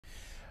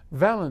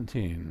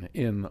Valentine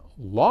in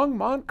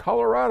Longmont,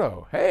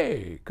 Colorado.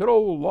 Hey, good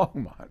old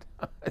Longmont.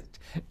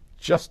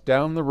 Just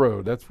down the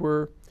road. That's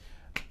where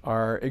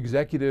our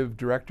executive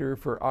director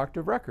for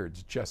Octave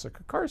Records,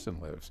 Jessica Carson,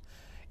 lives,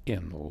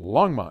 in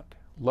Longmont.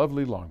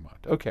 Lovely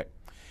Longmont. Okay.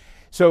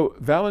 So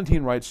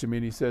Valentine writes to me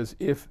and he says,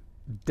 if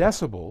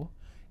decibel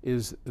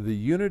is the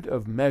unit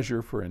of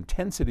measure for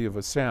intensity of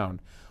a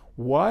sound,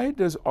 why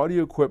does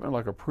audio equipment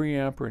like a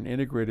preamp or an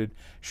integrated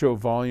show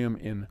volume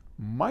in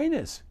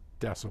minus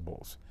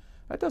decibels?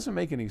 That doesn't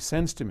make any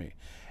sense to me.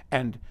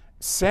 And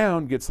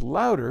sound gets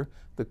louder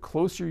the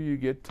closer you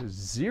get to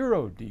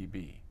 0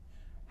 dB.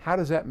 How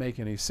does that make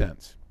any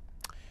sense?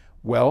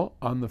 Well,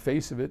 on the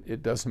face of it,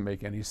 it doesn't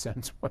make any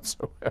sense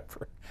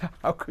whatsoever.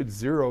 How could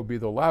 0 be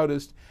the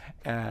loudest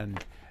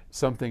and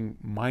something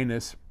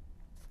minus?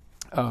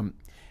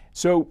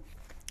 So,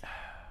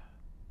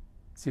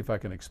 see if I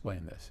can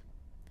explain this.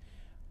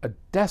 A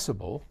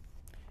decibel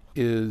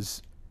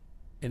is,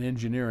 in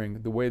engineering,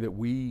 the way that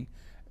we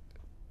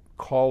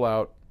call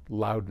out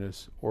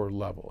loudness or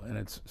level, and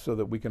it's so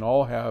that we can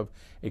all have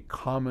a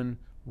common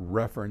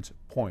reference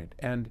point.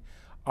 And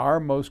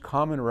our most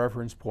common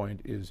reference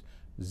point is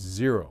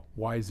 0.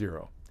 Why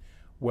 0?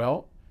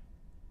 Well,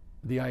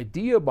 the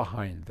idea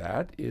behind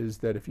that is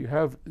that if you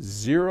have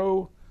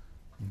 0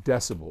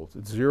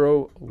 decibels,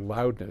 0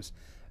 loudness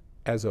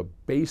as a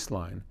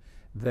baseline,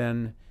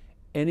 then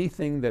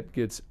anything that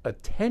gets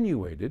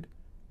attenuated,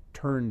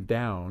 turned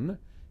down,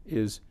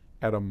 is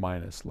at a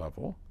minus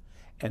level,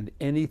 and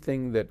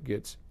anything that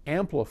gets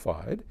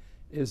amplified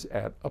is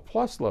at a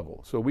plus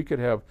level. So we could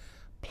have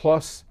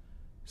plus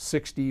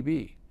 6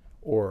 dB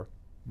or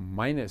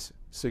minus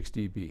 6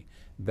 dB.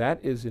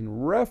 That is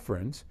in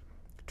reference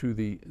to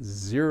the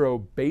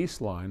 0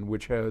 baseline,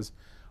 which has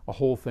a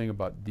whole thing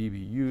about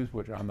dBUs,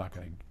 which I'm not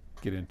going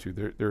to get into.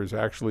 There is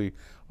actually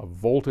a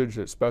voltage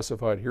that's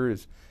specified here.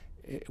 Is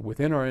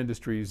within our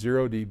industry,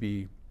 0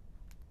 dB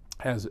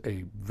has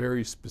a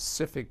very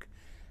specific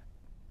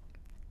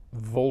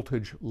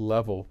voltage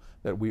level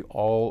that we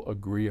all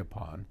agree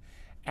upon.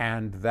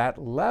 And that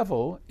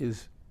level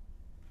is,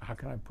 how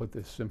can I put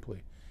this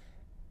simply?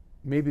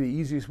 Maybe the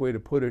easiest way to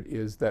put it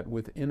is that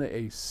within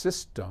a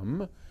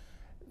system,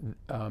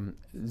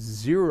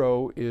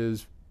 0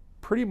 is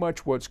pretty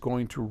much what's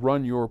going to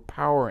run your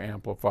power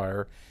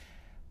amplifier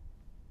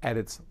at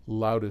its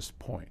loudest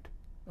point.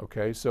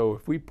 Okay, so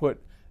if we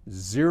put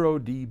 0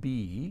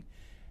 dB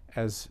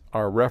as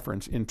our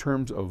reference in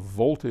terms of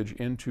voltage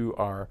into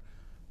our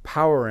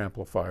power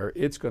amplifier,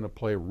 it's going to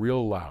play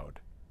real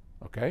loud.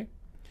 Okay,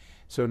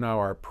 so now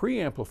our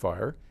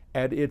preamplifier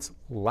at its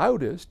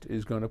loudest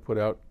is going to put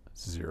out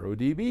 0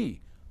 dB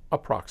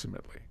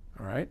approximately.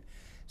 All right,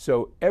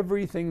 so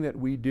everything that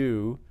we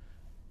do,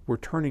 we're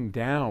turning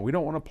down. We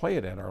don't want to play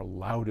it at our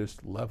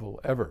loudest level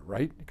ever,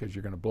 right? Because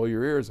you're going to blow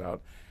your ears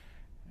out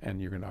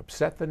and you're going to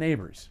upset the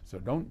neighbors. So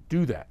don't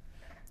do that.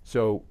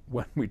 So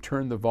when we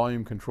turn the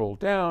volume control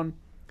down,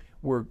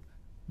 we're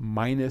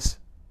minus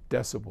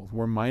decibels.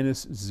 We're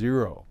minus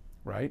 0,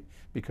 right?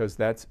 Because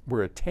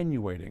we're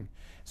attenuating.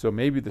 So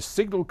maybe the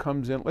signal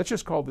comes in. Let's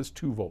just call this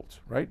 2 volts,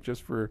 right?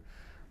 Just for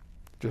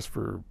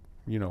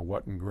you know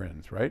what and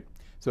grins, right?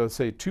 So let's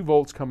say 2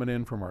 volts coming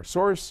in from our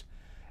source,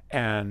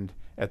 and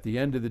at the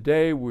end of the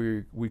day,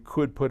 we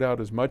could put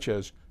out as much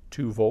as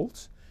 2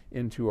 volts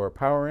into our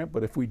power amp.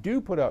 But if we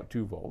do put out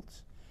 2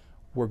 volts,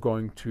 we're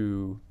going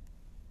to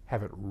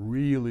have it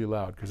really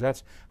loud, because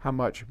that's how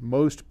much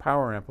most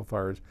power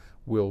amplifiers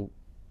will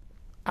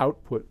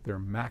output their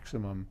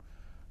maximum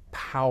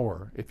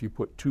power if you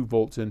put 2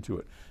 volts into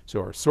it. So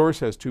our source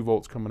has 2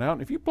 volts coming out,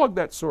 and if you plug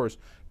that source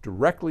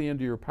directly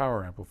into your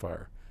power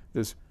amplifier,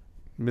 this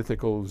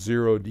mythical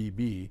 0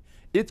 dB,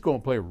 it's going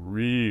to play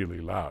really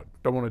loud.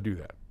 Don't want to do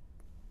that.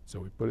 So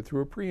we put it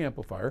through a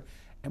preamplifier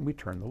and we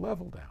turn the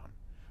level down.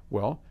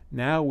 Well,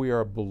 now we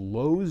are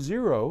below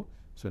 0,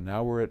 so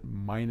now we're at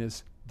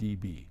minus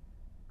dB.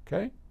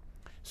 Okay?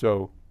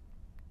 So,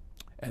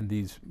 and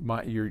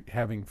you're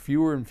having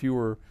fewer and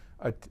fewer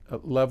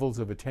levels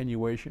of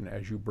attenuation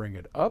as you bring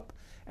it up,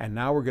 and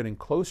now we're getting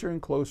closer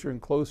and closer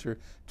and closer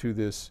to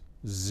this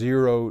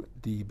 0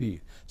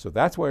 dB. So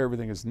that's why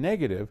everything is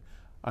negative,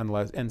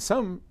 unless, and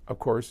some, of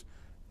course,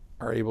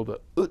 are able to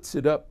oots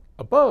it up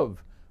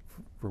above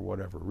for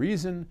whatever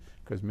reason,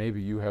 because maybe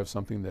you have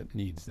something that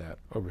needs that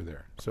over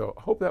there. So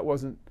I hope that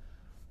wasn't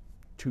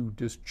too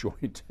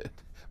disjointed,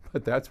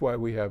 but that's why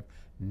we have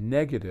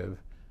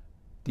negative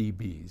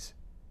dBs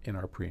in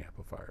our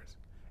preamplifiers.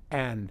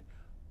 And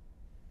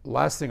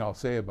last thing I'll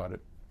say about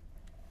it,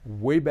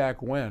 way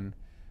back when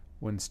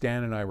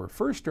Stan and I were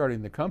first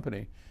starting the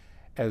company,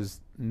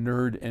 as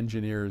nerd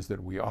engineers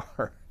that we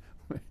are,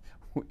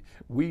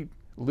 we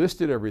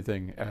listed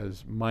everything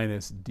as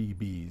minus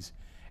dBs,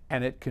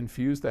 and it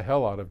confused the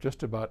hell out of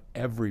just about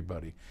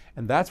everybody.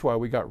 And that's why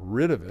we got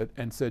rid of it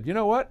and said, you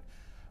know what?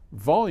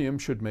 Volume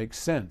should make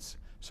sense.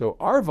 So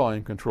our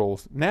volume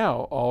controls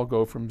now all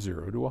go from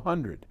 0 to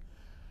 100.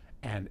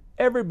 And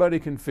everybody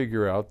can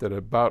figure out that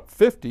about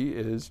 50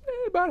 is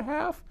about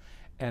half,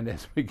 And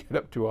as we get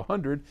up to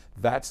 100,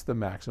 that's the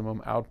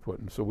maximum output.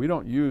 And so we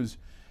don't use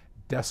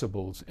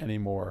decibels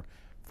anymore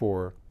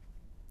for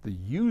the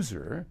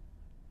user.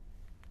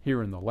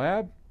 Here in the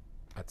lab,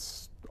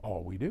 that's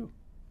all we do.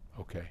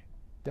 Okay,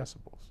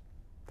 decibels.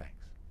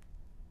 Thanks.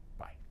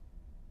 Bye.